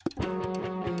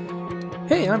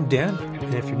Hey, I'm Dan,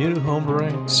 and if you're new to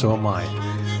homebrewing, so am I.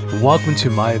 Welcome to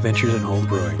my adventures in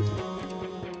homebrewing.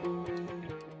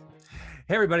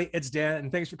 Hey, everybody, it's Dan, and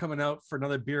thanks for coming out for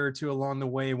another beer or two along the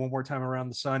way, one more time around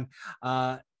the sun.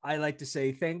 I like to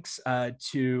say thanks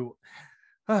to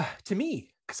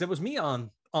me, because it was me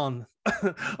on on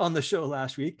the show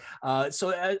last week.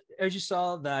 So as you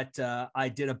saw that I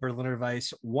did a Berliner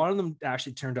Weiss. One of them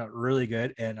actually turned out really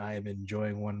good, and I am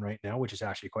enjoying one right now, which is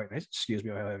actually quite nice. Excuse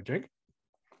me while I have a drink.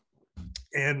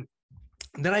 And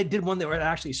then I did one that I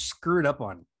actually screwed up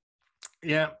on.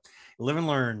 Yeah, live and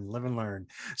learn, live and learn.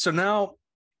 So now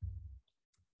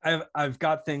I've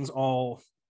got things all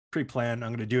pre-planned.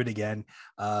 I'm going to do it again.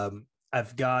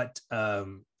 I've got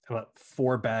about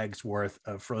 4 bags worth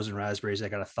of frozen raspberries I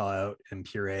got to thaw out and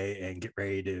puree and get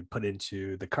ready to put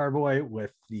into the carboy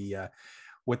with the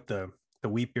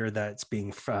wheat beer that's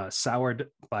being soured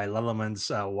by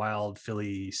Lelleman's Wild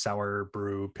Philly Sour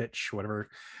Brew Pitch, whatever.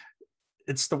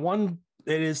 It's the one.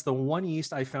 It is the one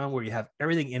yeast I found where you have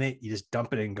everything in it. You just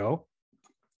dump it and go.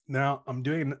 Now I'm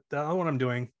doing the other one. I'm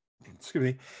doing, excuse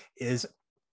me, is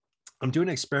I'm doing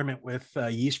an experiment with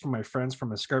yeast from my friends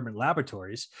from Escarpment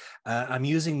Laboratories. I'm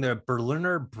using the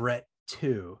Berliner Brett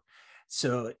 2.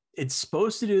 So it's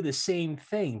supposed to do the same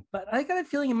thing, but I got a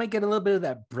feeling you might get a little bit of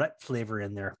that Brett flavor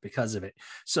in there because of it.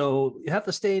 So you have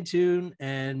to stay in tune,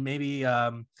 and maybe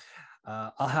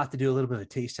I'll have to do a little bit of a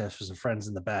taste test for some friends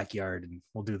in the backyard, and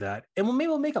we'll do that. And maybe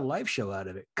we'll make a live show out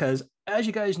of it. Because as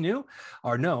you guys knew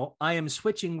or know, I am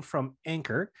switching from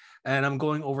Anchor and I'm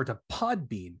going over to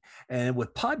Podbean. And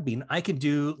with Podbean, I can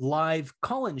do live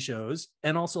call-in shows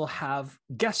and also have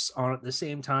guests on at the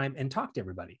same time and talk to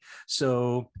everybody.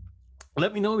 So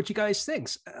let me know what you guys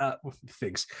thinks.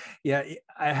 Yeah,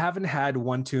 I haven't had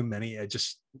one too many. I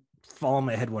just fall on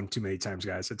my head one too many times,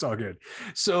 guys. It's all good.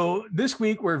 So this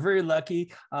week we're very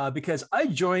lucky because I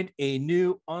joined a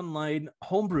new online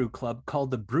homebrew club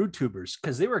called the Brewtubers,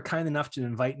 because they were kind enough to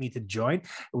invite me to join,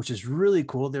 which is really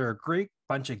cool. They're a great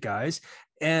bunch of guys,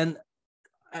 and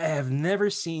I have never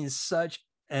seen such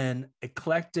an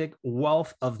eclectic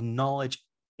wealth of knowledge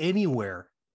anywhere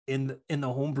in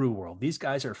the homebrew world. These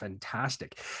guys are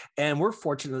fantastic, and we're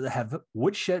fortunate to have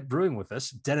Woodshed Brewing with us,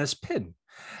 Dennis Pinn.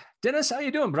 Dennis, how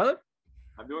you doing, brother?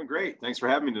 I'm doing great. Thanks for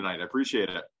having me tonight. I appreciate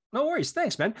it. No worries.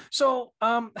 Thanks, man. So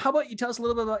how about you tell us a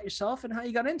little bit about yourself and how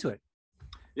you got into it?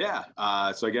 Yeah.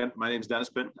 So again, my name is Dennis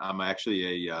Pinn. I'm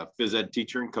actually a phys ed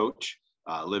teacher and coach.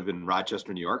 Live in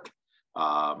Rochester, New York.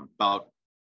 About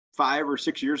 5 or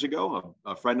 6 years ago,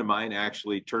 a friend of mine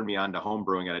actually turned me on to home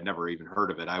brewing, and I'd never even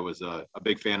heard of it. I was a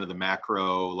big fan of the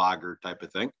macro lager type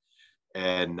of thing.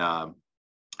 And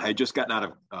I had just gotten out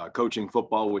of coaching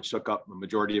football, which took up the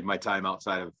majority of my time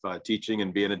outside of teaching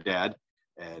and being a dad,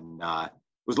 and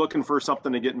was looking for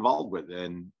something to get involved with.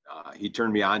 And he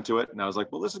turned me on to it, and I was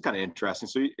like, well, this is kind of interesting.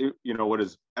 So, you know, what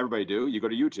does everybody do? You go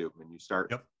to YouTube and you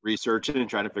start researching and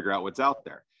trying to figure out what's out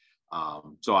there.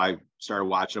 So I started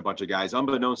watching a bunch of guys.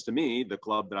 Unbeknownst to me, the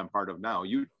club that I'm part of now,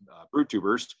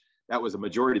 Brewtubers, that was a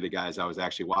majority of the guys I was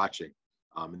actually watching.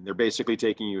 And they're basically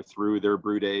taking you through their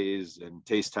brew days and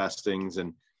taste testings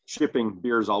and shipping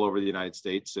beers all over the United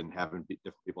States and having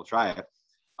different people try it.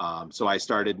 So I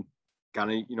started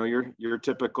kind of, you know, your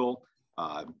typical,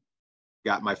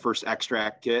 got my first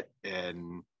extract kit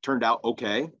and turned out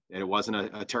okay. And it wasn't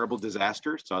a terrible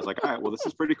disaster. So I was like, all right, well, this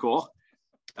is pretty cool.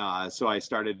 So I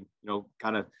started, you know,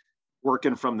 kind of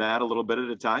working from that a little bit at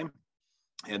a time,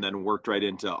 and then worked right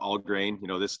into all grain, you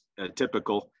know, this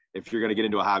typical, if you're going to get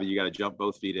into a hobby, you got to jump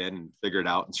both feet in and figure it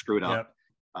out and screw it up.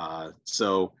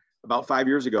 So about 5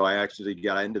 years ago, I actually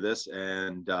got into this,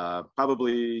 and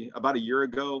probably about a year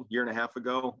and a half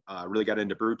ago, really got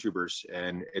into Brewtubers.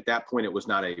 And at that point, it was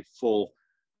not a full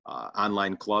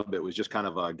online club. It was just kind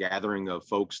of a gathering of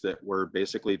folks that were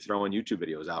basically throwing YouTube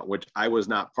videos out, which I was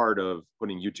not part of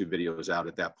putting YouTube videos out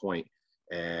at that point.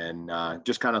 And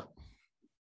just kind of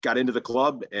got into the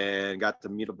club and got to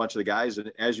meet a bunch of the guys.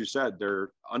 And as you said, they're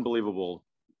unbelievable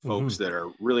folks that are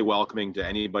really welcoming to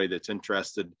anybody that's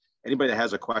interested. Anybody that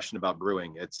has a question about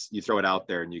brewing, you throw it out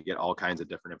there and you get all kinds of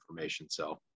different information.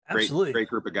 So Absolutely. Great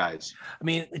group of guys. I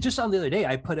mean, just on the other day,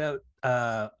 I put out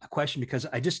a question because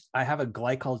I have a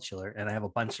glycol chiller and I have a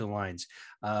bunch of lines.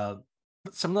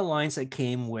 Some of the lines that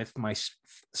came with my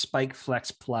Spike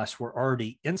Flex Plus were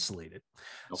already insulated.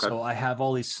 Okay. So I have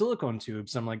all these silicone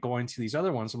tubes. I'm like going to these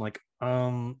other ones. I'm like,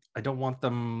 I don't want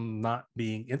them not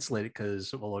being insulated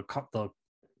because they'll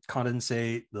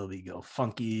condensate, they'll be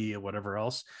funky or whatever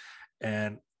else.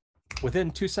 And within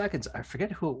 2 seconds, I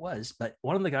forget who it was, but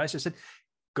one of the guys just said,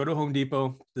 go to Home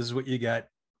Depot. This is what you get.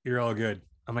 You're all good.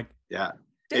 I'm like, yeah,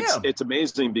 damn. It's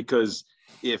amazing because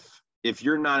if if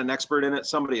you're not an expert in it,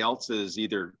 somebody else has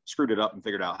either screwed it up and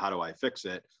figured out how do I fix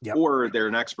it, Yep. or they're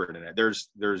an expert in it. There's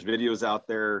videos out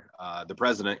there. The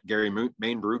president, Gary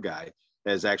Main Brew guy,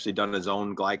 has actually done his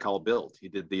own glycol build. He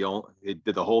did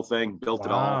the whole thing, built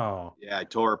it all. Yeah, I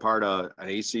tore apart an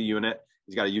AC unit.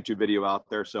 He's got a YouTube video out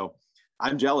there. So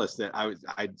I'm jealous that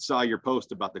I saw your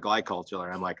post about the glycol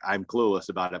chiller. I'm like, I'm clueless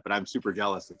about it, but I'm super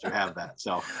jealous that you have that.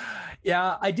 So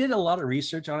yeah, I did a lot of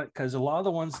research on it because a lot of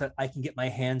the ones that I can get my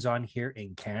hands on here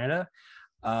in Canada,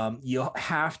 you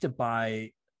have to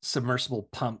buy submersible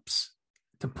pumps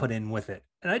to put in with it.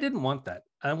 And I didn't want that.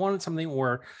 I wanted something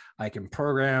where I can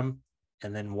program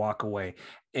and then walk away.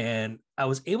 And I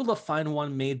was able to find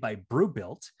one made by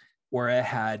Brewbuilt where it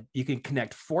had, you can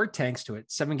connect 4 tanks to it,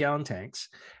 7-gallon tanks,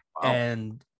 wow,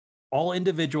 and all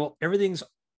individual, everything's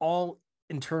all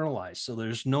internalized. So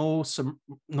there's no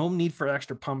need for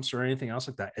extra pumps or anything else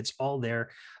like that. It's all there.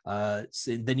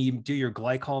 So then you do your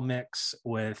glycol mix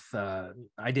with,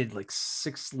 I did like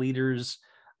 6 liters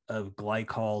of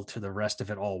glycol to the rest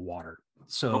of it all water.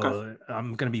 So okay,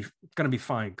 I'm going to be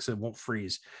fine because it won't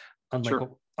freeze.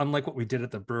 Unlike what we did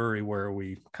at the brewery where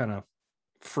we kind of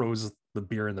froze the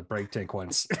beer in the break tank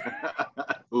once.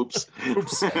 Oops.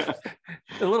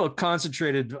 A little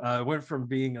concentrated, went from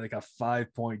being like a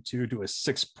 5.2 to a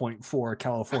 6.4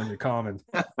 California common.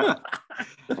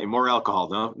 Hey, more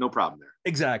alcohol, no problem there.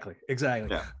 Exactly.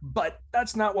 Yeah. But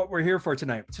that's not what we're here for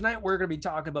tonight. Tonight we're going to be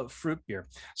talking about fruit beer.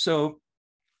 So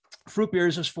fruit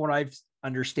beers, as from what I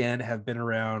understand, have been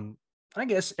around, I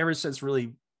guess, ever since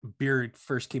really beer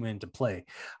first came into play.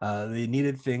 They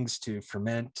needed things to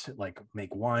ferment, like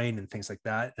make wine and things like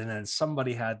that. And then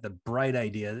somebody had the bright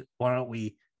idea, why don't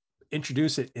we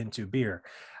introduce it into beer?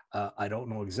 I don't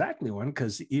know exactly one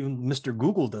because even Mr.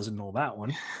 Google doesn't know that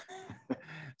one.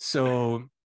 So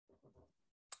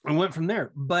I went from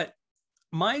there. But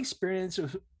my experience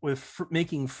with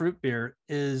making fruit beer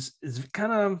is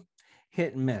kind of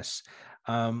hit and miss.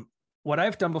 What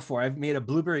I've done before, I've made a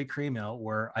blueberry cream ale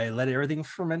where I let everything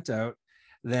ferment out.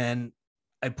 Then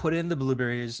I put in the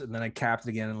blueberries and then I capped it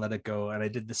again and let it go. And I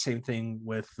did the same thing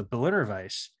with the Berliner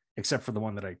Weiss, except for the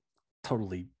one that I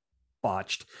totally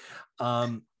botched.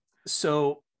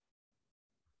 So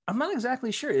I'm not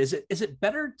exactly sure. Is it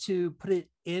better to put it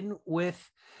in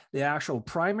with the actual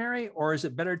primary, or is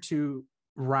it better to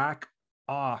rack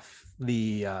off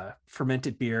the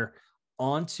fermented beer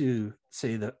onto,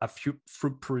 say, a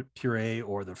fruit puree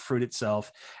or the fruit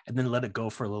itself, and then let it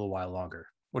go for a little while longer?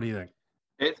 What do you think?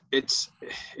 It's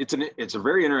a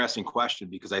very interesting question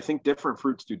because I think different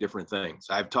fruits do different things.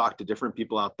 I've talked to different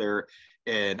people out there,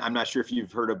 and I'm not sure if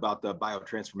you've heard about the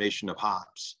biotransformation of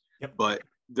hops. Yep. But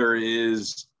there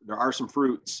are some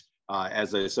fruits.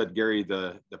 As I said, Gary,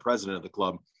 the president of the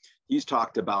club, he's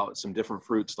talked about some different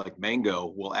fruits like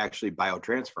mango will actually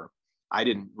biotransfer. I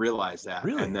didn't realize that.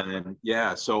 Really? And then,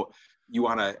 yeah, so you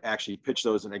want to actually pitch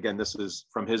those. And again, this is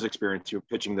from his experience, you're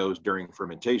pitching those during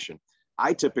fermentation.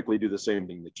 I typically do the same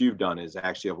thing that you've done, is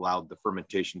actually allowed the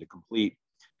fermentation to complete.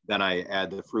 Then I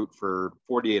add the fruit for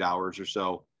 48 hours or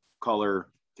so, color,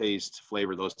 taste,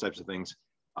 flavor, those types of things.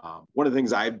 One of the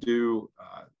things I do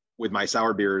with my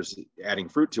sour beers, adding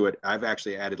fruit to it, I've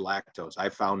actually added lactose. I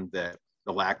found that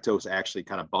the lactose actually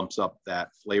kind of bumps up that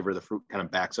flavor. The fruit kind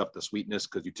of backs up the sweetness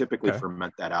because you typically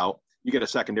ferment that out. You get a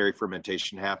secondary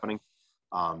fermentation happening.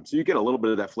 So you get a little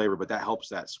bit of that flavor, but that helps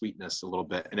that sweetness a little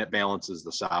bit and it balances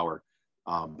the sour.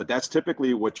 But that's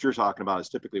typically what you're talking about, is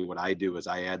typically what I do is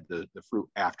I add the fruit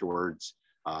afterwards.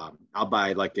 I'll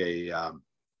buy like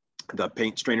the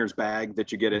paint strainers bag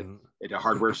that you get at a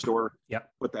hardware store. Yep.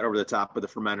 Put that over the top of the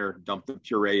fermenter, dump the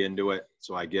puree into it.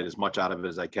 So I get as much out of it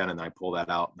as I can. And then I pull that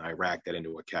out and I rack that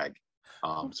into a keg.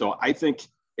 So I think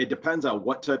it depends on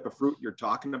what type of fruit you're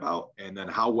talking about and then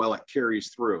how well it carries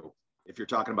through. If you're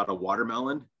talking about a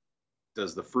watermelon,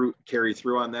 does the fruit carry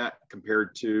through on that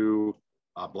compared to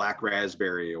a black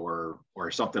raspberry or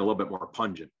something a little bit more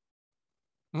pungent?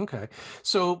 Okay.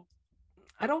 So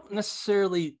I don't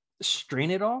necessarily strain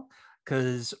it all,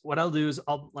 because what I'll do is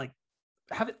I'll like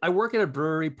have it. I work at a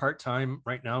brewery part-time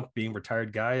right now, being a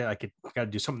retired guy. I got to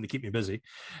do something to keep me busy.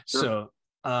 Sure. So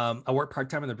I work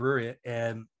part-time in the brewery,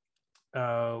 and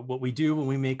what we do when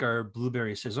we make our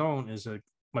blueberry saison is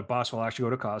my boss will actually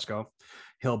go to Costco.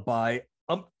 He'll buy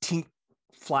umpteen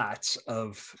flats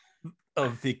of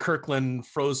the Kirkland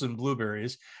frozen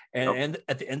blueberries, and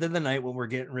at the end of the night when we're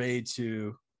getting ready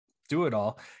to do it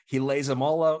all, he lays them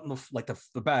all out in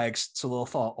the bags so they'll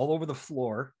fall all over the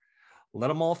floor, let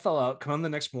them all thaw out, come on the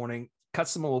next morning,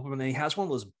 cuts them all open, and he has one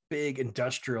of those big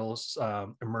industrial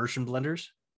immersion blenders.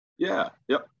 Yeah.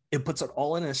 Yep. It puts it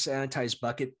all in a sanitized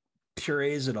bucket,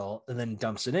 purees it all, and then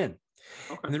dumps it in.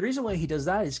 Okay. And the reason why he does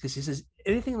that is because he says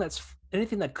anything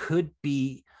that could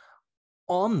be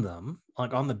on them,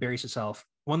 like on the berries itself,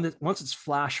 once it's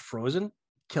flash frozen,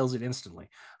 kills it instantly.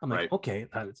 I'm like, Right. okay,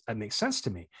 that makes sense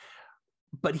to me.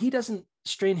 But he doesn't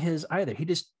strain his either. He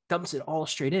just dumps it all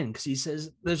straight in because he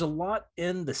says there's a lot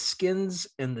in the skins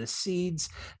and the seeds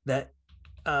that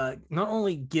not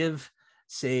only give,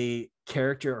 say,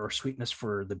 character or sweetness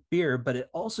for the beer, but it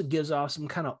also gives off some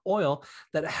kind of oil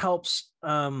that helps,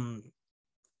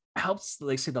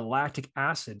 like say, the lactic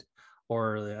acid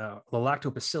or the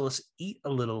lactobacillus eat a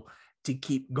little to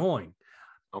keep going.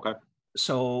 Okay.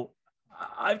 So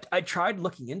I tried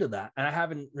looking into that, and I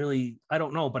haven't really. I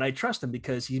don't know, but I trust him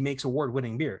because he makes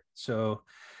award-winning beer. So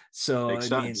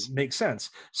Makes I mean, sense. makes sense.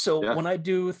 So Yeah. when I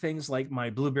do things like my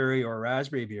blueberry or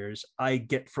raspberry beers, I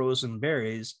get frozen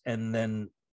berries and then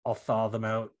I'll thaw them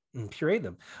out and puree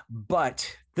them.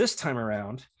 But this time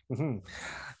around,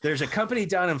 there's a company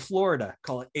down in Florida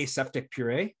called Aseptic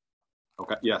Puree,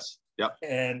 Okay. Yes. Yep.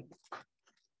 and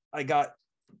I got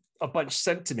a bunch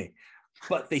sent to me,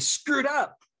 but they screwed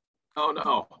up. Oh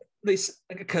no. They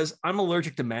because I'm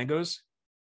allergic to mangoes,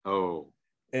 Oh.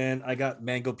 and I got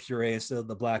mango puree instead of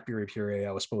the blackberry puree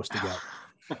I was supposed to get.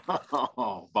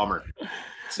 Oh, bummer.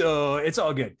 So it's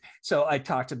all good. So I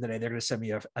talked to them today. They're going to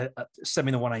send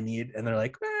me the one I need, and they're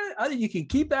like, you can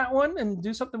keep that one and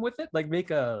do something with it, like make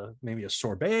maybe a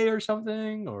sorbet or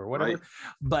something or whatever. Right.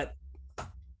 But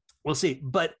we'll see.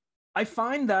 But I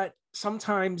find that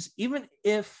sometimes, even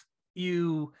if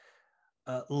you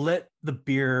let the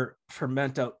beer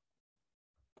ferment out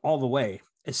all the way,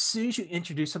 as soon as you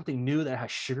introduce something new that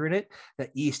has sugar in it,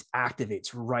 that yeast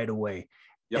activates right away.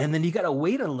 Yep. And then you got to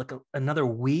wait another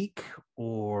week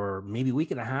or maybe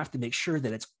week and a half to make sure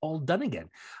that it's all done again.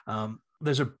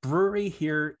 There's a brewery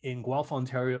here in Guelph,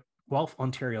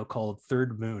 Ontario called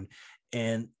Third Moon,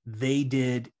 and they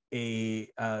did a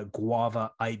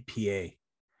guava IPA,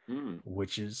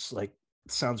 which is like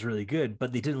sounds really good,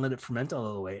 but they didn't let it ferment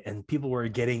all the way, and people were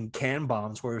getting can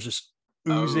bombs where it was just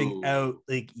oozing Oh. out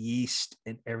like yeast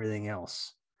and everything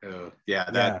else. Yeah,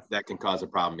 that Yeah, that can cause a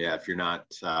problem. Yeah, if you're not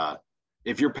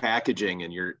if you're packaging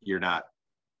and you're not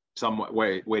some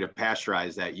way to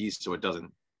pasteurize that yeast so it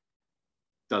doesn't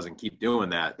keep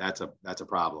doing that, that's a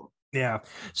problem. yeah.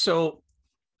 So,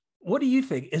 what do you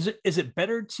think? Is it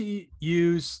better to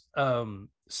use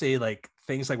say like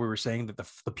things like we were saying that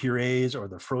the purees or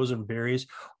the frozen berries,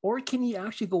 or can you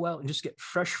actually go out and just get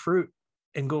fresh fruit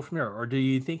and go from there? Or do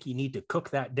you think you need to cook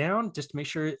that down just to make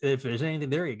sure if there's anything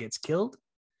there, it gets killed?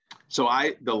 So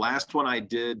the last one I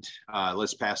did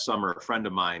this past summer, a friend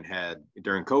of mine had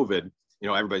during COVID.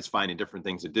 Everybody's finding different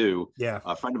things to do. Yeah.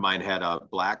 A friend of mine had a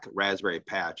black raspberry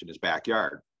patch in his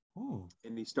backyard, Ooh.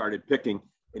 and he started picking.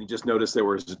 And he just noticed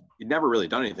he'd never really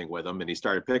done anything with them, and he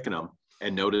started picking them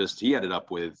and noticed he ended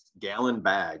up with gallon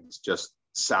bags just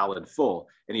solid full,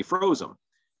 and he froze them.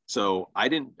 So I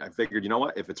figured, you know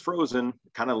what, if it's frozen,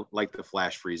 kind of like the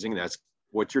flash freezing, that's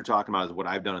what you're talking about is what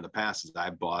I've done in the past is I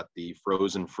bought the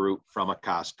frozen fruit from a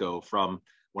Costco, from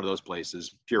one of those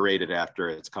places, pureed it after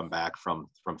it's come back from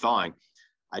thawing.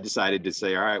 I decided to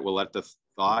say, all right, we'll let the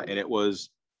thaw, and it was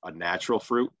a natural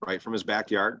fruit right from his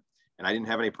backyard. And I didn't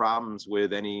have any problems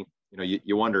with any,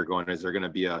 you wonder going, is there going to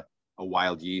be a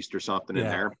wild yeast or something in Yeah.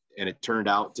 there? And it turned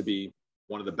out to be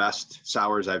one of the best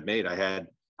sours I've made. I've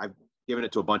given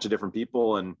it to a bunch of different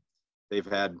people, and they've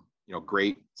had,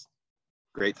 great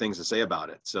things to say about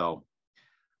it. So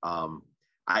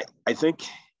I think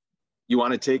you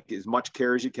want to take as much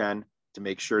care as you can to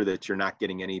make sure that you're not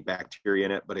getting any bacteria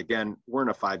in it. But again, we're in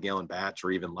a 5-gallon batch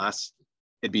or even less.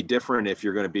 It'd be different if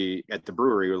you're going to be at the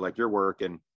brewery or like you're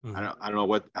working. Mm-hmm. I don't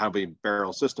know how big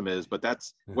barrel system is, but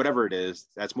that's whatever it is.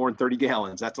 That's more than 30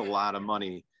 gallons. That's a lot of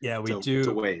money Yeah, we to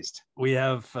do. waste. We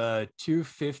have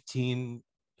 215.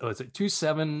 Oh, is it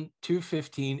 27,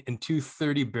 215, and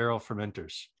 230 barrel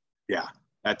fermenters? Yeah,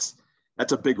 that's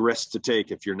a big risk to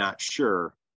take if you're not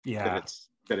sure Yeah.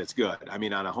 that it's good. I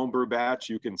mean, on a homebrew batch,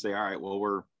 you can say, all right, well,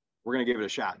 we're going to give it a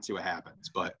shot and see what happens.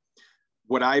 But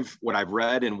what I've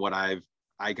read and what I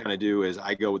kind of do is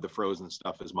I go with the frozen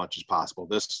stuff as much as possible.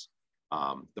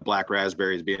 The black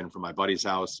raspberries being from my buddy's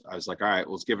house, I was like, all right,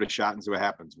 let's give it a shot and see what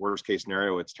happens. Worst case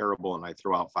scenario, it's terrible, and I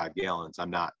throw out 5 gallons. I'm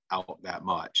not out that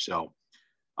much. So,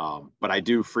 but I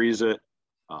do freeze it.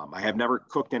 I have never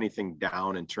cooked anything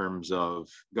down in terms of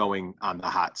going on the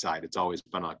hot side. It's always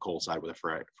been on a cold side with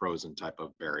a frozen type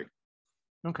of berry.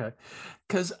 Okay.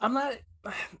 Because I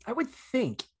would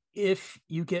think if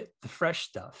you get the fresh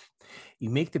stuff, you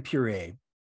make the puree,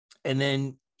 and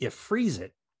then you freeze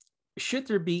it, should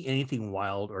there be anything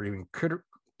wild or even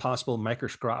possible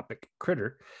microscopic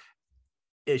critter,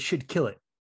 it should kill it.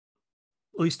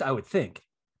 At least I would think.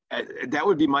 That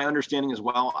would be my understanding as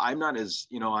well. I'm not as,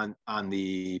 on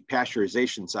the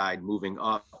pasteurization side moving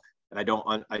up, and I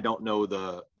don't know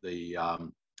the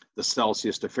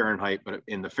Celsius to Fahrenheit, but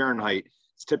in the Fahrenheit,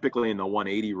 it's typically in the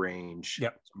 180 range.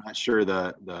 Yep. So I'm not sure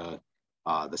the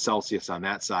Celsius on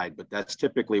that side, but that's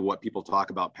typically what people talk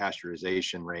about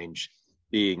pasteurization range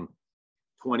being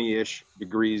 20-ish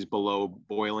degrees below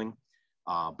boiling.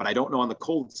 But I don't know on the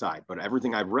cold side, but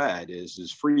everything I've read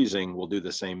is freezing will do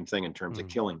the same thing in terms of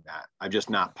killing that. I'm just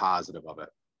not positive of it.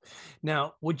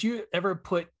 Now, would you ever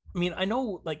put, I mean, I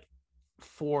know like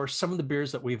for some of the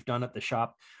beers that we've done at the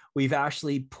shop, we've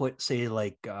actually put, say,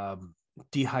 like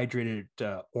dehydrated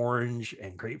orange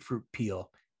and grapefruit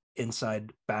peel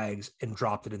inside bags and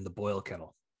dropped it in the boil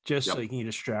kettle, just so you can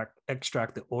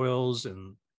extract the oils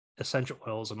and essential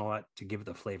oils and all that to give it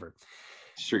the flavor.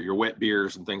 Sure, your wet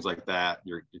beers and things like that,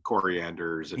 your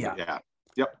corianders, and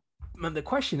yep. And the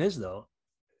question is, though,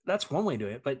 that's one way to do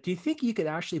it, but do you think you could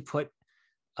actually put,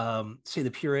 say,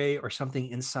 the puree or something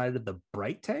inside of the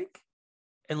bright tank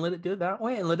and let it do it that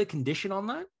way and let it condition on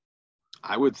that?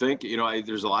 I would think,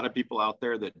 there's a lot of people out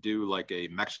there that do like a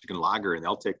Mexican lager, and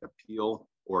they'll take the peel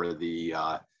or the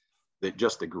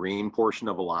just the green portion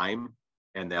of a lime,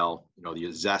 and they'll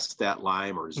you zest that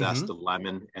lime or zest the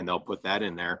lemon, and they'll put that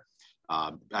in there.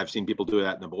 I've seen people do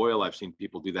that in the boil. I've seen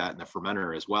people do that in the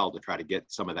fermenter as well to try to get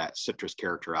some of that citrus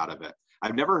character out of it.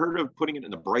 I've never heard of putting it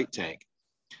in the bright tank,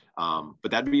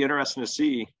 but that'd be interesting to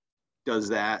see. Does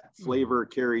that flavor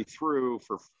carry through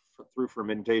through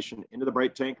fermentation into the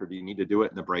bright tank, or do you need to do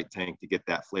it in the bright tank to get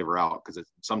that flavor out? Because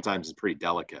sometimes it's pretty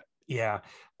delicate. Yeah.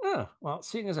 Oh, well,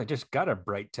 seeing as I just got a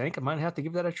bright tank, I might have to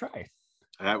give that a try.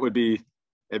 It'd be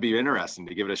interesting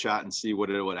to give it a shot and see what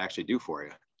it would actually do for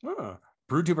you. Oh.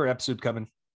 BrewTuber episode coming.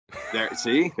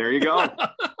 There you go.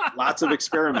 Lots of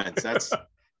experiments.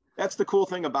 That's the cool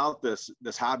thing about this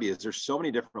hobby is there's so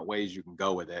many different ways you can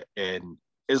go with it. And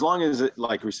as long as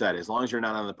like we said, as long as you're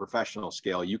not on the professional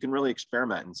scale, you can really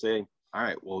experiment and say, all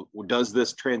right, well, does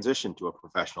this transition to a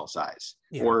professional size?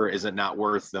 Yeah. Or is it not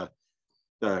worth the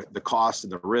cost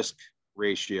and the risk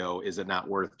ratio? Is it not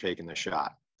worth taking the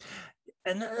shot?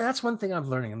 And that's one thing I'm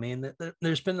learning. I mean,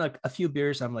 there's been like a few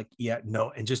beers I'm like, yeah, no,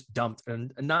 and just dumped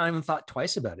and not even thought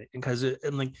twice about it, because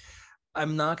I'm like,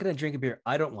 I'm not going to drink a beer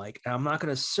I don't like, and I'm not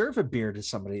going to serve a beer to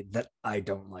somebody that I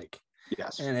don't like.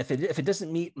 Yes. And if it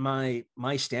doesn't meet my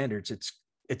standards,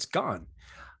 it's gone.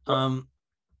 Yep.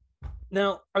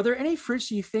 Now, are there any fruits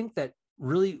you think that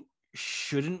really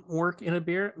shouldn't work in a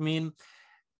beer? I mean,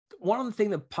 one of the things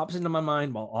that pops into my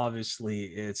mind, well, obviously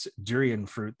it's durian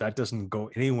fruit. That doesn't go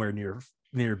anywhere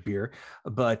near beer,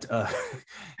 but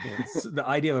the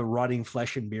idea of rotting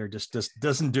flesh in beer just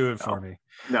doesn't do it for me.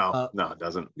 No, it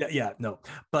doesn't. Yeah, no.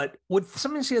 But would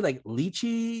somebody say like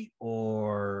lychee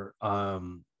or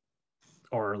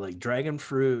like dragon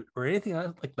fruit or anything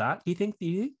like that? Do you think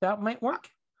that might work?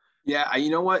 Yeah, you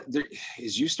know what?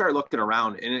 As you start looking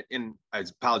around, and I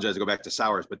apologize to go back to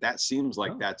sours, but that seems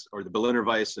like or the Berliner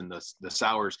Weiss and the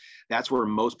sours, that's where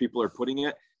most people are putting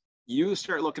it. You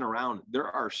start looking around, there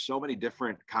are so many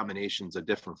different combinations of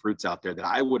different fruits out there that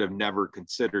I would have never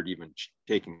considered even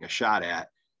taking a shot at.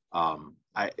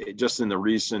 Just in the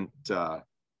recent,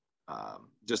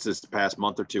 just this past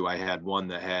month or two, I had one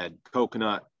that had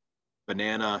coconut,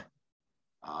 banana,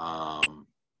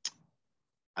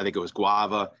 I think it was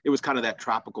guava. It was kind of that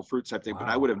tropical fruit type thing, but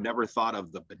I would have never thought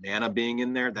of the banana being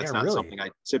in there. That's not really something I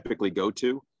typically go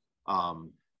to.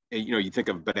 You think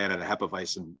of banana and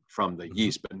Hefeweizen from the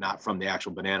yeast, but not from the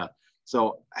actual banana.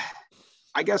 So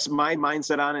I guess my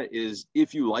mindset on it is,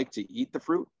 if you like to eat the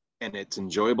fruit and it's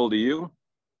enjoyable to you,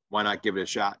 why not give it a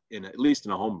shot at least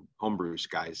in a homebrew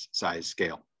size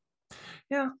scale?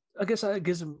 Yeah, I guess it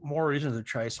gives them more reason to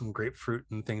try some grapefruit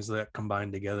and things that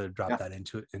combine together, drop that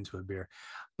into a beer.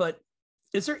 But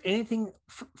is there anything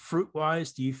fruit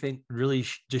wise do you think really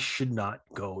just should not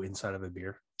go inside of a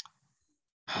beer?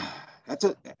 That's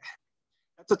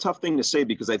a tough thing to say,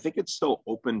 because I think it's so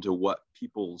open to what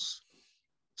people's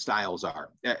styles are.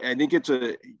 I think it's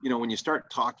when you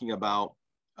start talking about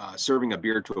serving a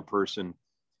beer to a person,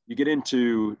 you get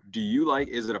into,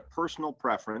 is it a personal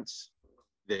preference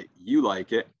that you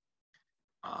like it?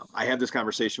 I have this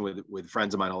conversation with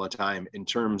friends of mine all the time in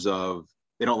terms of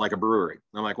they don't like a brewery.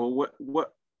 And I'm like, well,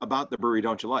 what about the brewery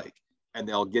don't you like? And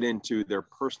they'll get into their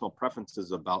personal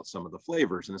preferences about some of the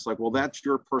flavors. And it's like, well, that's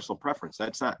your personal preference.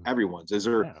 That's not everyone's. Is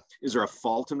there a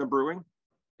fault in the brewing?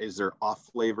 Is there off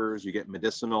flavors? You get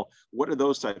medicinal. What are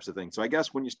those types of things? So I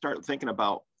guess when you start thinking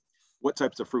about what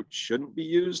types of fruit shouldn't be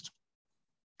used,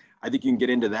 I think you can get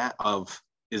into that of,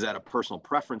 is that a personal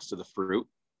preference to the fruit,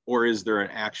 or is there an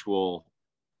actual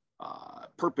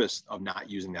purpose of not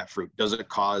using that fruit? Does it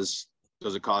cause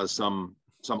some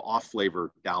off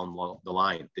flavor down the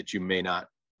line that you may not,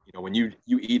 when you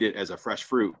eat it as a fresh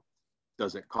fruit,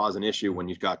 does it cause an issue when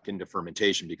you got into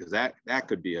fermentation? Because that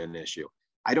could be an issue.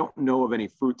 I don't know of any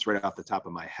fruits right off the top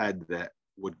of my head that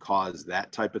would cause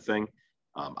that type of thing.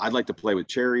 I'd like to play with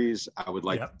cherries. I would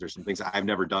like, there's some things I've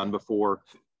never done before.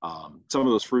 Some of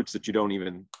those fruits that you don't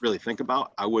even really think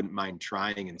about, I wouldn't mind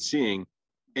trying and seeing,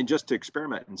 and just to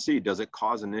experiment and see, does it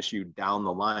cause an issue down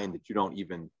the line that you don't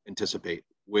even anticipate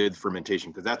with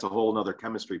fermentation? Because that's a whole nother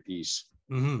chemistry piece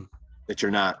that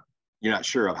you're not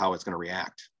sure of how it's going to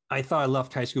react. I thought I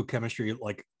left high school chemistry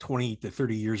like 20 to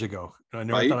 30 years ago. I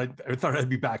never thought I'd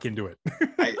be back into it.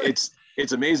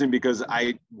 It's amazing because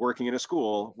working in a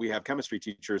school, we have chemistry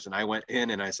teachers, and I went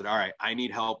in and I said, all right, I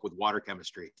need help with water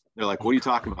chemistry. They're like, what are you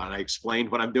talking about? And I explained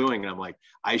what I'm doing. And I'm like,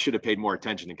 I should have paid more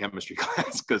attention in chemistry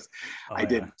class because I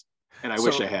didn't. And I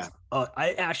wish I had.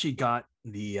 I actually got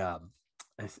the, I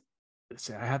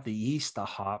have the yeast, the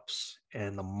hops,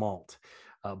 and the malt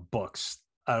books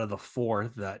out of the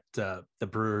 4 that the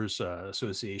Brewers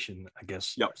Association, I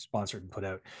guess, sponsored and put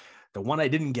out. The one I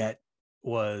didn't get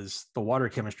was the water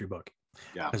chemistry book.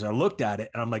 Yeah. Because I looked at it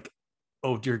and I'm like,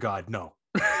 oh dear God, no.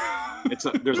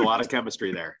 There's a lot of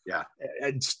chemistry there. Yeah.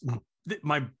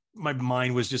 My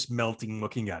mind was just melting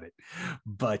looking at it.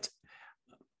 But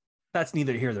that's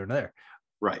neither here nor there.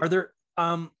 Right. Are there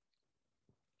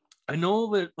I know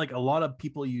that like a lot of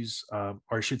people use, or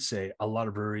I should say, a lot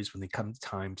of breweries, when they come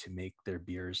time to make their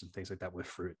beers and things like that with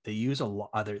fruit, they use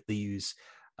they use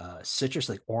citrus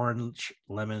like orange,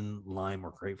 lemon, lime,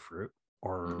 or grapefruit,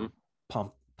 or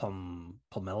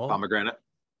pomelo,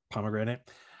 pomegranate.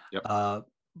 Yep.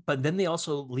 But then they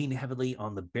also lean heavily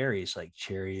on the berries like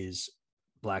cherries,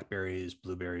 blackberries,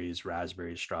 blueberries,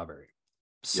 raspberries, strawberry.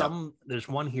 There's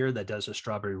one here that does a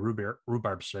strawberry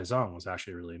rhubarb saison, was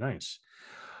actually really nice.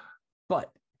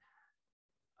 But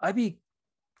I'd be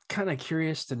kind of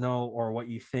curious to know, or what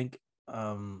you think.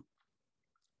 There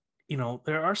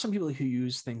are some people who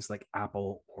use things like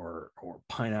apple or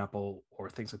pineapple or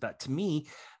things like that. To me,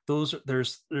 there's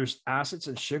acids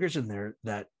and sugars in there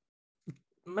that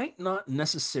might not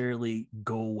necessarily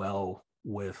go well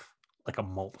with like a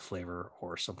malt flavor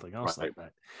or something else like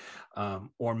that,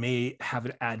 or may have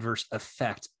an adverse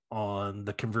effect on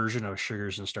the conversion of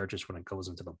sugars and starches when it goes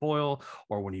into the boil,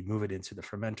 or when you move it into the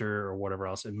fermenter or whatever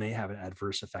else. It may have an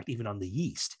adverse effect even on the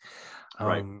yeast.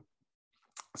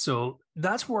 So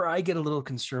that's where I get a little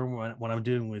concerned when I'm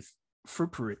doing with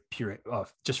fruit puree,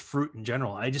 just fruit in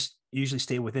general. I just usually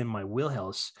stay within my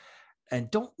wheelhouse and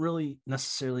don't really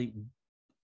necessarily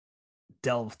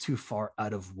delve too far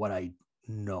out of what I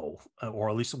know, or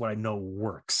at least what I know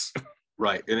works.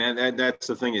 Right. And that's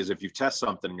the thing, is if you test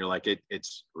something and you're like,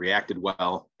 it's reacted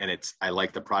well and I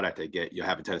like the product I get, you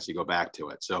have a tendency to go back to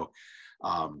it. So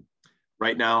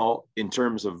right now, in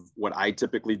terms of what I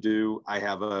typically do, I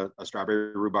have a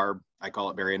strawberry rhubarb. I call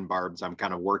it berry and barbs. I'm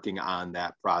kind of working on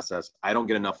that process. I don't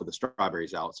get enough of the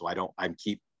strawberries out, so I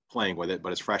keep playing with it,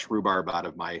 but it's fresh rhubarb out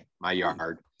of my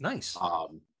yard. Nice.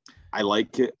 I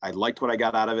like it. I liked what I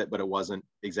got out of it, but it wasn't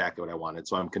exactly what I wanted.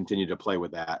 So I'm continuing to play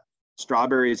with that.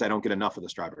 Strawberries, I don't get enough of the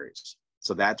strawberries.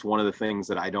 So that's one of the things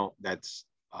that that's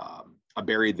a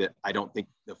berry that I don't think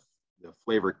the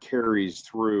flavor carries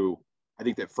through. I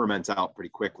think that ferments out pretty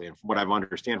quickly. And from what I've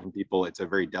understand from people, it's a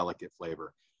very delicate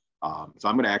flavor. So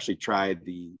I'm going to actually try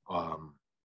the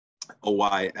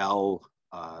OYL.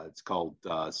 It's called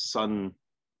Sun.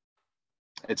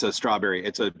 It's a strawberry.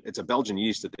 It's a Belgian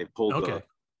yeast that they've pulled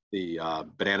the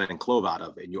banana and clove out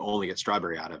of, and you only get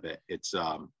strawberry out of it. It's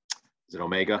is it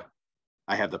Omega?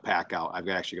 I have the pack out. I'm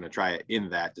actually going to try it in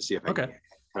that to see if I can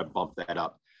kind of bump that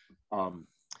up.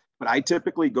 But I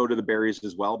typically go to the berries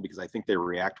as well because I think they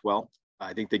react well.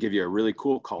 I think they give you a really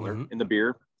cool color in the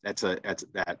beer. That's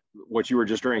what you were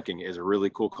just drinking is a really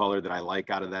cool color that I like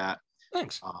out of that.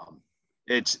 Thanks.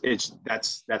 That's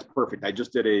perfect. I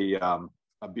just did a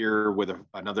beer with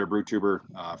another brew tuber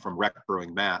from Rec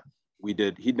Brewing, Matt.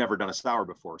 He'd never done a sour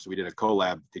before. So we did a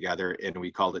collab together and we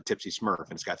called it Tipsy Smurf,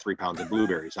 and it's got 3 pounds of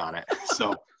blueberries on it.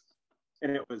 So,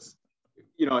 and it was,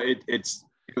 it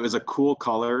was a cool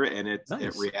color and it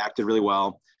reacted really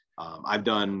well. I've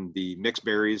done the mixed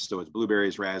berries. So it's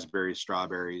blueberries, raspberries,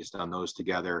 strawberries, done those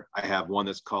together. I have one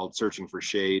that's called Searching for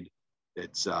Shade.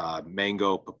 It's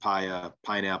mango, papaya,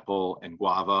 pineapple, and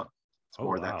guava. It's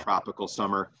more of that tropical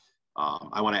summer.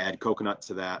 I want to add coconut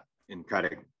to that and try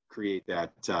to create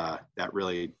that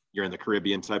really you're in the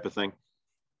Caribbean type of thing.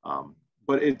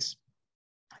 But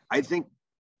I think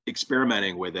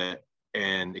experimenting with it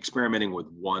and experimenting with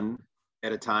one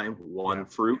at a time,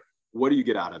 fruit what do you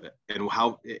get out of it? And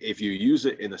how, if you use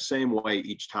it in the same way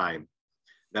each time,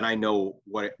 then I know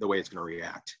the way it's going to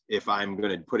react. If I'm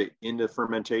going to put it into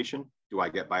fermentation, do I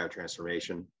get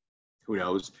biotransformation? Who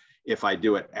knows? If I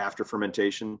do it after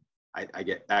fermentation, I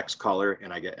get X color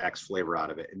and I get X flavor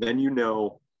out of it. And then,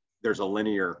 there's a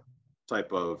linear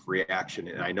type of reaction,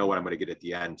 and I know what I'm going to get at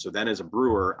the end. So then as a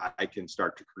brewer, I can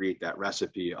start to create that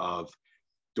recipe of,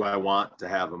 do I want to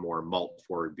have a more malt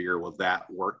forward beer? Will that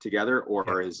work together?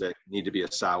 Or is it need to be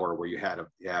a sour where you have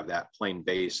that plain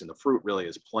base and the fruit really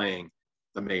is playing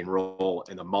the main role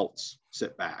and the malts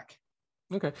sit back?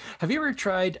 Okay. Have you ever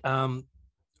tried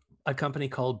a company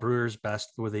called Brewer's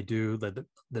Best where they do the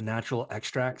natural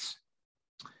extracts?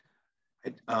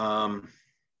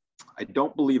 I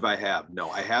don't believe I have. No,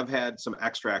 I have had some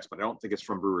extracts, but I don't think it's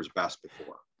from Brewer's Best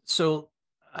before. So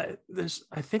I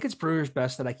think it's Brewer's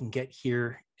Best that I can get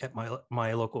here at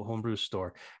my local homebrew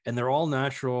store, and they're all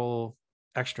natural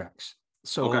extracts.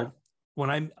 So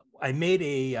when I made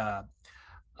a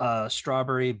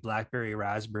strawberry, blackberry,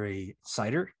 raspberry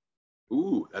cider.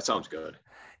 Ooh, that sounds good.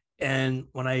 And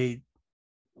when I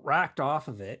racked off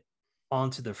of it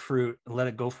onto the fruit and let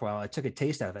it go for a while, I took a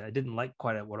taste of it. I didn't like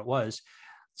quite what it was.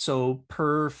 So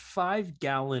per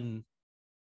 5-gallon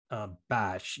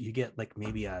batch, you get like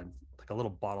maybe a little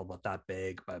bottle about that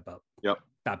big, by about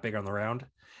that big on the round.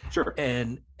 Sure.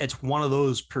 And it's one of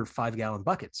those per 5-gallon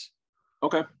buckets.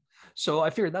 Okay. So I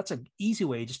figured that's an easy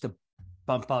way just to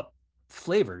bump up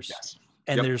flavors. Yes.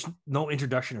 And there's no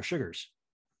introduction of sugars.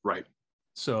 Right.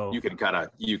 So you can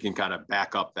kind of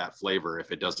back up that flavor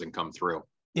if it doesn't come through.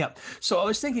 Yeah. So I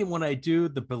was thinking when I do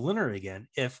the Berliner again,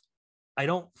 if I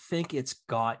don't think it's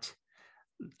got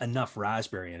enough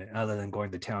raspberry in it, other than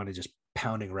going to town and just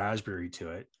pounding raspberry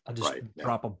to it, I'll just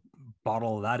drop a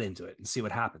bottle of that into it and see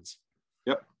what happens.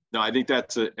 Yep. No, I think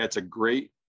that's a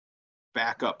great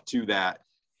backup to that.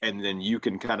 And then you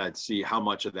can kind of see how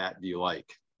much of that do you like.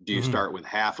 Do you start with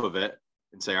half of it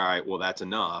and say, all right, well, that's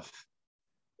enough?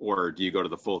 Or do you go to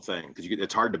the full thing? Because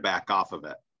it's hard to back off of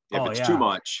it. If it's too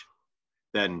much,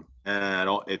 then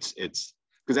it's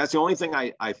because that's the only thing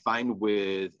I find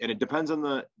with, and it depends on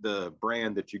the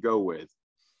brand that you go with.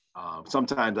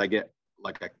 Sometimes I get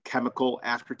like a chemical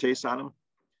aftertaste on them.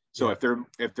 So if they're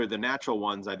the natural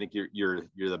ones, I think you're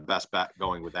the best bet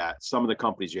going with that. Some of the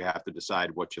companies you have to decide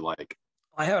what you like.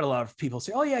 I had a lot of people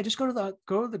say, "Oh yeah, just go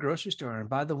to the grocery store and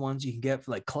buy the ones you can get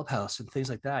for like Clubhouse and things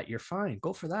like that. You're fine.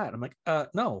 Go for that." I'm like,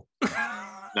 no.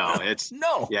 No, it's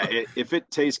no. Yeah, if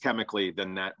it tastes chemically,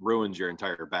 then that ruins your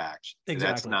entire batch.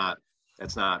 Exactly.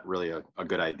 That's not really a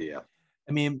good idea.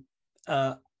 I mean,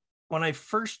 when I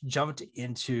first jumped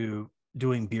into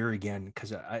doing beer again,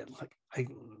 because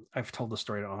I've told the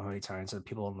story I don't know how many times, and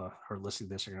people who are listening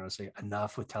to this are going to say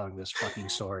enough with telling this fucking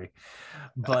story,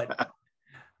 but.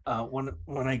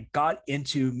 When I got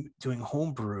into doing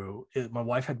homebrew, my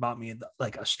wife had bought me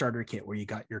like a starter kit where you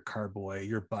got your carboy,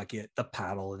 your bucket, the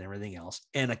paddle, and everything else,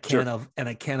 and a can of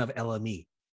LME.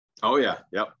 Oh yeah,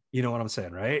 yep. You know what I'm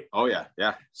saying, right? Oh yeah,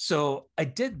 yeah. So I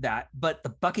did that, but the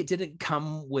bucket didn't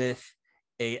come with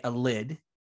a lid.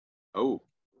 Oh.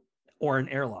 Or an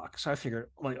airlock. So I'm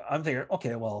thinking,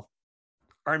 okay, well,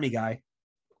 Army guy,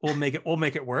 we'll make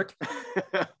it work.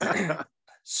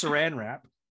 Saran wrap.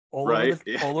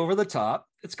 All over the top.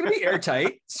 It's going to be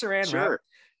airtight. Saran wrap.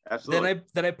 Absolutely.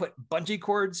 Then I put bungee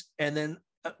cords, and then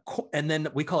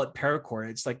we call it paracord.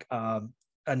 It's like a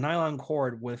nylon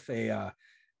cord with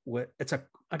it's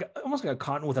almost like a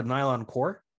cotton with a nylon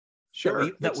core.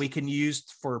 Sure. That we can use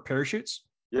for parachutes.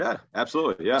 Yeah,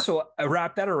 absolutely. Yeah. So I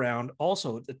wrap that around,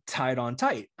 also tied on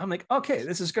tight. I'm like, okay,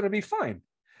 this is going to be fine.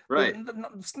 Right.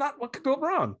 It's not what could go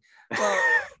wrong.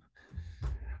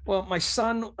 Well, my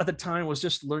son at the time was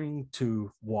just learning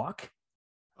to walk.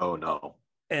 Oh no!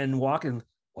 And walking.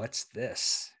 What's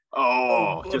this?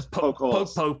 Oh, just poke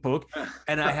holes. Poke.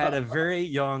 And I had a very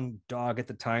young dog at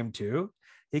the time too.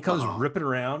 He comes ripping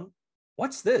around.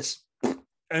 What's this?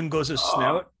 And goes his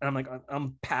snout. And I'm like,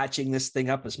 I'm patching this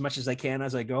thing up as much as I can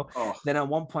as I go. Then at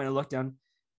one point I look down.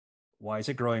 Why is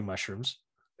it growing mushrooms?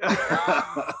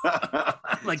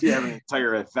 Like you have an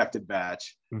entire infected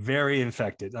batch. Very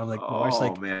infected. I'm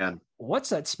like, man, what's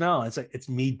that smell? It's like it's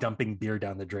me dumping beer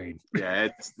down the drain. Yeah,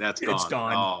 that's gone. It's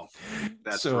gone. Oh,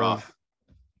 that's rough.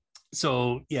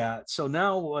 So yeah. So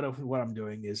now what I'm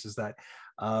doing is that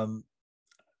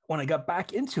when I got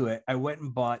back into it, I went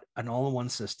and bought an all-in-one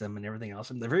system and everything else.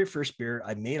 And the very first beer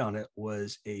I made on it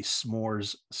was a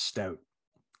s'mores stout.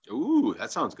 Ooh,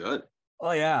 that sounds good.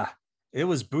 Oh yeah. It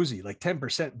was boozy, like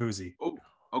 10% boozy. Oh,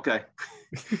 okay.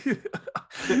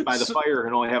 Sit by the fire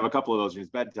and only have a couple of those when it's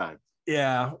bedtime.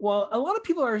 Yeah. Well, a lot of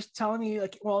people are telling me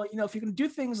like, well, if you can do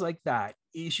things like that,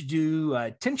 you should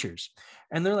do tinctures.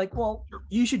 And they're like, well, Sure.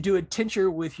 you should do a tincture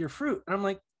with your fruit. And I'm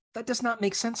like, that does not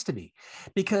make sense to me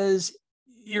because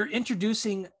you're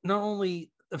introducing not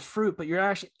only the fruit, but you're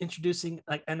actually introducing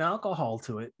like an alcohol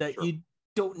to it that Sure. you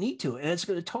don't need to. And it's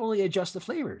going to totally adjust the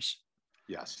flavors.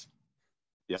 Yes.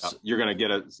 Yeah. So, You're going to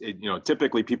get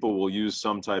typically people will use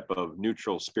some type of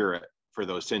neutral spirit for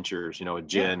those tinctures, a yeah.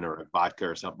 gin or a vodka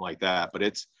or something like that.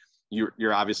 But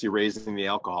you're obviously raising the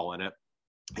alcohol in it,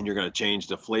 and you're going to change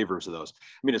the flavors of those.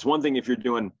 I mean, it's one thing if you're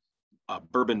doing a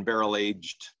bourbon barrel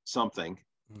aged something,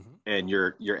 and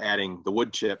you're adding the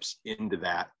wood chips into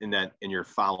that, and you're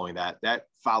following that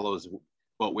follows.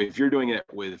 But if you're doing it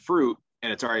with fruit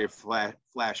and it's already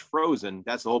flash frozen,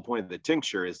 that's the whole point of the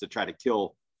tincture, is to try to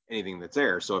kill anything that's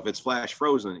there. So if it's flash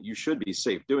frozen, you should be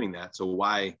safe doing that. So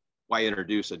why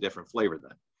introduce a different flavor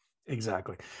then?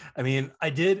 Exactly. I mean, I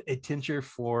did a tincture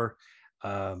for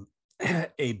a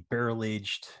barrel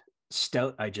aged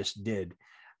stout I just did.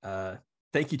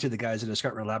 Thank you to the guys at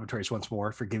Escarpment Laboratories once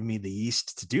more for giving me the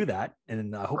yeast to do that.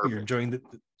 And I hope you're enjoying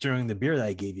the beer that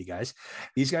I gave you guys.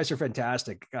 These guys are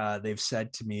fantastic. They've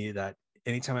said to me that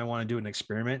anytime I want to do an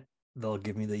experiment, they'll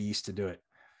give me the yeast to do it.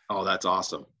 Oh, that's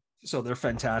awesome. So they're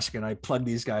fantastic. And I plug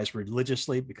these guys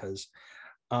religiously because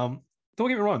don't get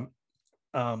me wrong.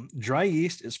 Dry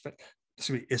yeast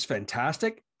is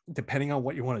fantastic depending on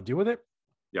what you want to do with it.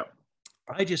 Yep.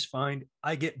 I just find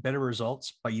I get better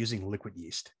results by using liquid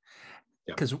yeast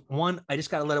Yep. because one, I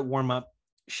just got to let it warm up,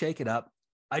 shake it up.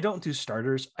 I don't do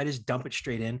starters. I just dump it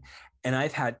straight in, and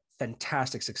I've had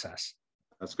fantastic success.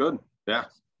 That's good. Yeah.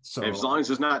 So as long as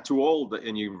it's not too old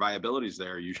and your viability is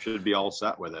there, you should be all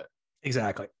set with it.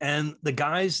 Exactly. And the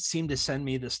guys seem to send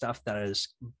me the stuff that is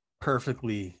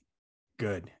perfectly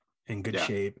good, in good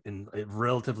shape, and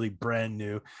relatively brand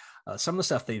new. Some of the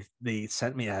stuff they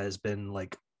sent me has been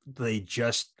like they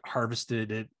just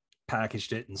harvested it,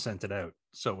 packaged it, and sent it out.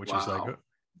 So which is like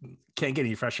can't get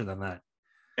any fresher than that.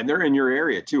 And they're in your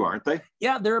area too, aren't they?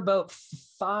 Yeah, they're about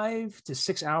 5 to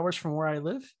 6 hours from where I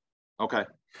live. Okay.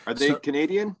 Are they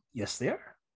Canadian? Yes, they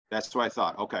are. That's what I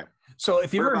thought. Okay. So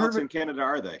if you ever heard in Canada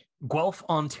are they? Guelph,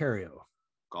 Ontario.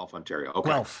 Guelph, Ontario. Okay.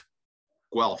 Guelph.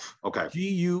 Okay.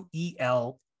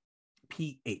 Guelph.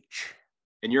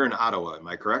 And you're in Ottawa, am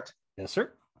I correct? Yes,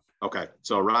 sir. Okay.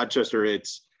 So Rochester,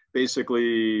 it's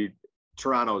basically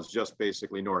Toronto is just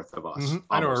basically north of us. Mm-hmm.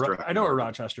 I know where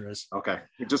Rochester is. Okay.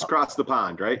 You just crossed the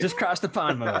pond, right? Just crossed the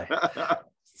pond, my guy.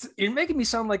 You're making me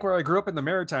sound like where I grew up in the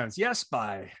Maritimes. Yes,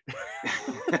 bye.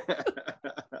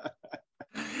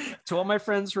 To all my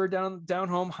friends who are down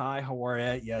home, hi, how are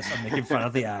you? Yes, I'm making fun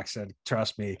of the accent.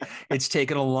 Trust me, it's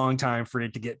taken a long time for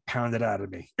it to get pounded out of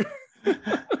me.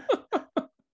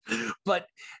 But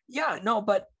yeah, no,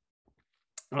 but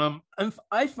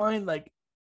I find like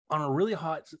on a really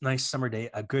hot, nice summer day,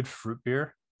 a good fruit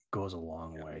beer goes a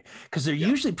long way because they're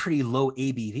usually pretty low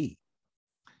ABV.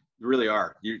 You really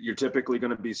are. You're typically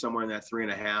going to be somewhere in that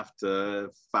 3.5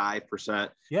 to 5%.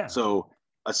 Yeah. So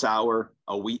a sour,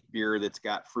 a wheat beer that's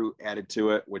got fruit added to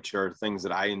it, which are things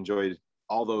that I enjoy.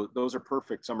 Although those are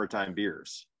perfect summertime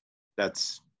beers.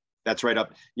 That's right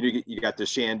up. You got the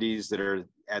shandies that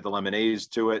add the lemonades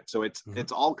to it. So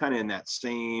it's all kind of in that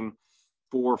same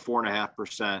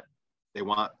 4.5%. You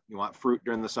want fruit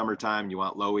during the summertime. You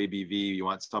want low ABV. You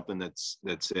want something that's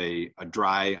a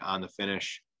dry on the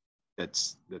finish.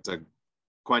 That's a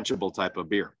quenchable type of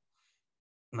beer.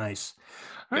 Nice.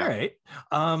 All right.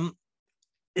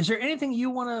 Is there anything you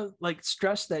want to like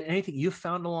stress that anything you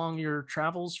found along your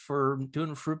travels for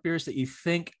doing fruit beers that you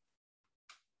think,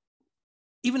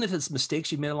 even if it's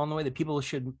mistakes you made along the way, that people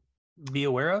should be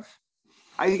aware of?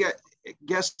 I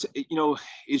guess,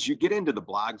 as you get into the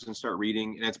blogs and start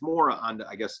reading, and it's more on,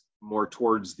 I guess, more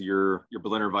towards your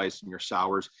Berliner Weiss and your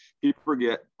sours, people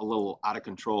get a little out of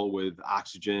control with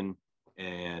oxygen.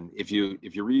 And if you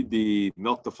read the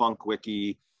Milk the Funk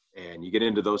wiki and you get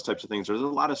into those types of things, there's a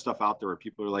lot of stuff out there where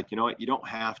people are like, you know what, you don't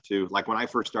have to. Like when I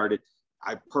first started,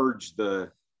 I purged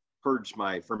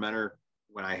my fermenter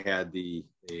when I had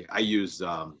I used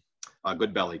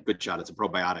Good Belly, Good Shot. It's a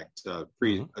probiotic to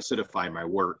pre-acidify my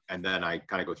wort, and then I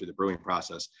kind of go through the brewing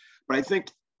process. But I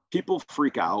think people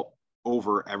freak out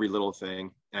over every little thing,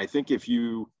 and I think if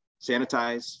you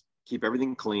sanitize, keep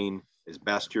everything clean as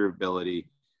best your ability,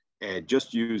 and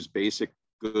just use basic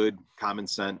good common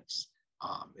sense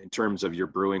in terms of your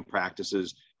brewing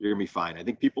practices, you're gonna be fine. I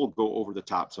think people go over the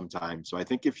top sometimes. So I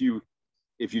think if you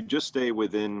just stay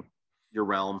within your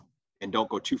realm and don't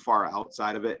go too far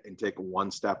outside of it and take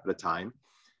one step at a time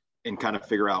and kind of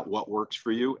figure out what works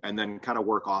for you and then kind of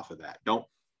work off of that. Don't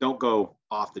don't go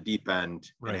off the deep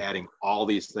end Right. and adding all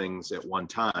these things at one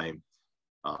time.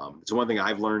 So one thing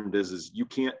I've learned is you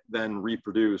can't then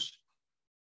reproduce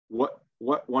what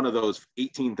one of those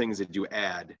 18 things that you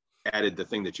added the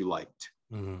thing that you liked.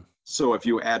 Mm-hmm. So if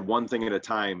you add one thing at a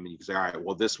time, you can say, all right,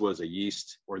 well, this was a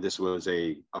yeast, or this was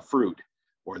a fruit,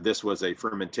 or this was a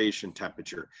fermentation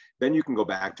temperature. Then you can go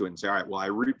back to it and say, all right, well, I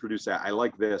reproduce that. I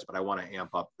like this, but I want to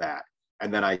amp up that.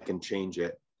 And then I can change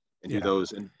it and do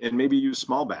those, and maybe use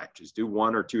small batches, do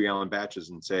 1 or 2 gallon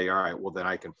batches, and say, all right, well, then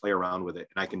I can play around with it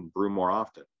and I can brew more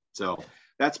often. So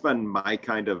that's been my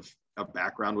kind of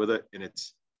background with it. And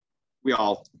it's,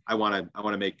 I want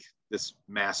to make this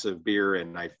massive beer,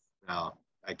 and I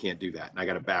can't do that. And I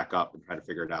got to back up and try to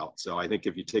figure it out. So I think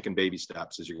if you're taking baby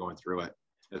steps as you're going through it,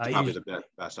 it's probably the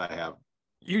best I have.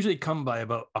 Usually come by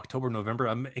about October, November.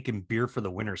 I'm making beer for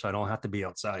the winter, so I don't have to be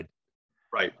outside.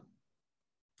 Right.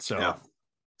 So yeah.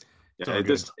 At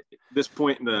this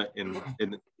point in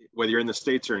whether you're in the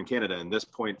States or in Canada, in this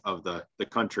point of the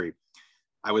country,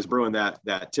 I was brewing that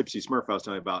Tipsy Smurf I was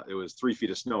telling you about. It was 3 feet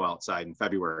of snow outside in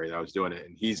February that I was doing it.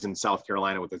 And he's in South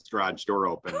Carolina with his garage door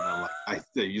open. And I'm like,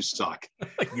 you suck.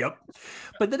 Yep.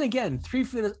 But then again, 3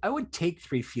 feet, I would take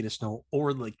 3 feet of snow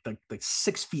over like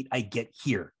 6 feet I get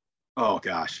here. Oh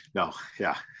gosh. No.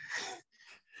 Yeah.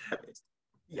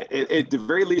 At the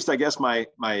very least, I guess my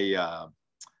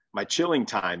chilling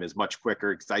time is much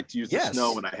quicker because I use the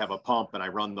snow and I have a pump and I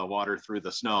run the water through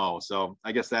the snow. So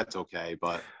I guess that's okay.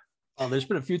 But there's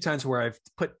been a few times where I've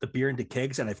put the beer into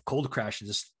kegs and I've cold crashed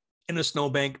just in a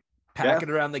snowbank, pack it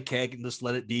around the keg and just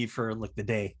let it be for like the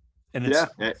day. And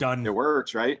it's done. It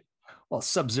works, right? Well,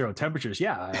 sub-zero temperatures.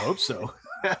 Yeah, I hope so.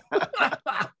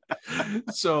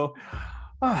 So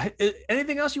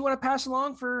anything else you want to pass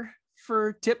along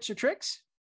for tips or tricks?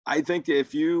 I think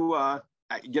if you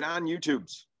get on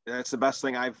YouTube's, that's the best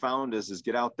thing I've found is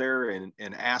get out there and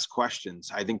ask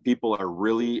questions. I think people are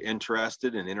really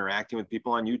interested in interacting with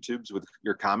people on YouTube's with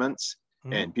your comments.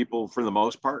 Mm-hmm. And people, for the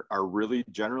most part, are really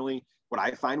generally, what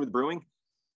I find with brewing,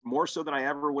 more so than I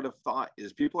ever would have thought,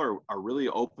 is people are really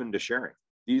open to sharing.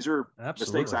 These are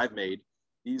mistakes I've made.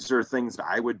 These are things that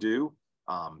I would do.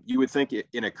 You would think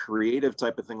in a creative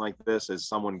type of thing like this, as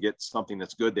someone gets something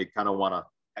that's good, they kind of want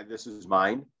to, this is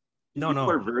mine.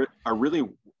 People are really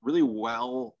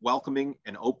welcoming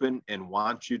and open and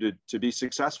want you to be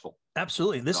successful.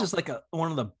 Absolutely. This is like one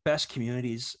of the best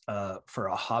communities for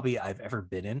a hobby I've ever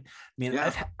been in. I mean,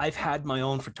 I've had my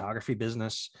own photography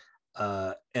business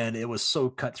and it was so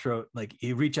cutthroat. Like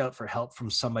you reach out for help from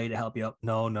somebody to help you out.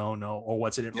 No. Or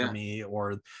what's in it for me?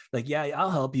 Or like,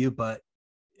 I'll help you, but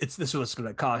this is what's going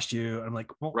to cost you. And I'm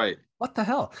like, well, what the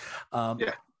hell?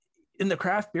 In the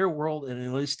craft beer world, and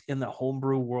at least in the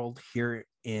homebrew world here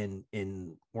in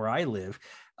where I live,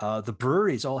 the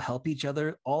breweries all help each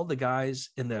other. All the guys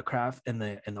in the craft in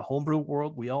the homebrew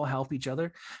world, we all help each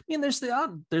other. I mean, there's the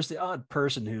odd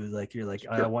person who like you're like,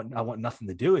 I want nothing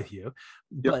to do with you,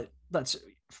 but that's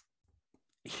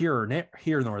here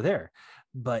nor there.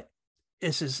 But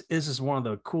this is one of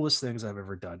the coolest things I've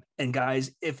ever done. And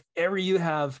guys, if ever you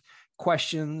have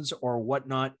questions or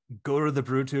whatnot, go to the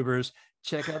BrewTubers.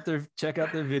 Check out their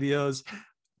videos,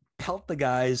 pelt the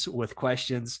guys with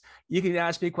questions. You can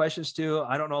ask me questions too.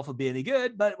 I don't know if it'll be any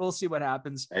good, but we'll see what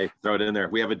happens. Hey, throw it in there.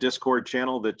 We have a Discord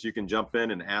channel that you can jump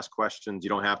in and ask questions. You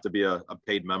don't have to be a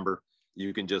paid member.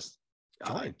 You can just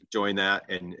join that,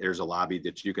 and there's a lobby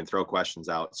that you can throw questions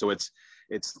out. So it's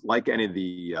like any of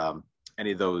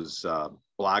those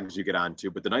blogs you get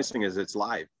onto. But the nice thing is it's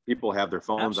live. People have their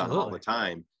phones on all the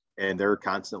time. And they're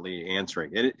constantly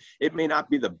answering. And it may not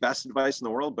be the best advice in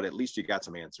the world, but at least you got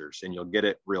some answers and you'll get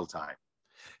it real time.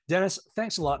 Dennis,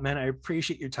 thanks a lot, man. I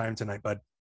appreciate your time tonight, bud.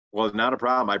 Well, not a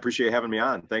problem. I appreciate having me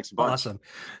on. Thanks a bunch. Awesome.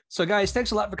 So guys,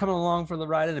 thanks a lot for coming along for the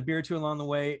ride and a beer or two along the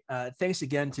way. Thanks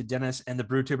again to Dennis and the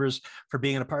BrewTubers for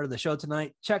being a part of the show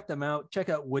tonight. Check them out. Check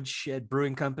out Woodshed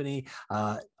Brewing Company.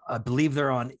 I believe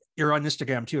you're on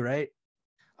Instagram too, right?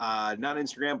 Not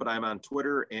Instagram, but I'm on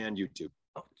Twitter and YouTube.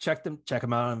 Check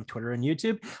them out on Twitter and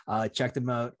YouTube. Check them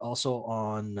out also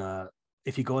on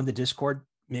if you go into Discord,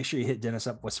 make sure you hit Dennis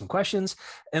up with some questions.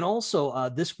 And also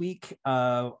this week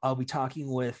I'll be talking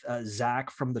with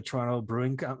Zach from the Toronto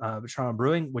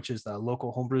Brewing, which is the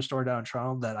local homebrew store down in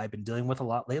Toronto that I've been dealing with a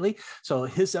lot lately. So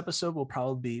his episode will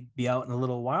probably be out in a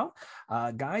little while.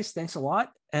 Guys, thanks a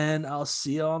lot, and I'll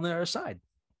see you on the other side.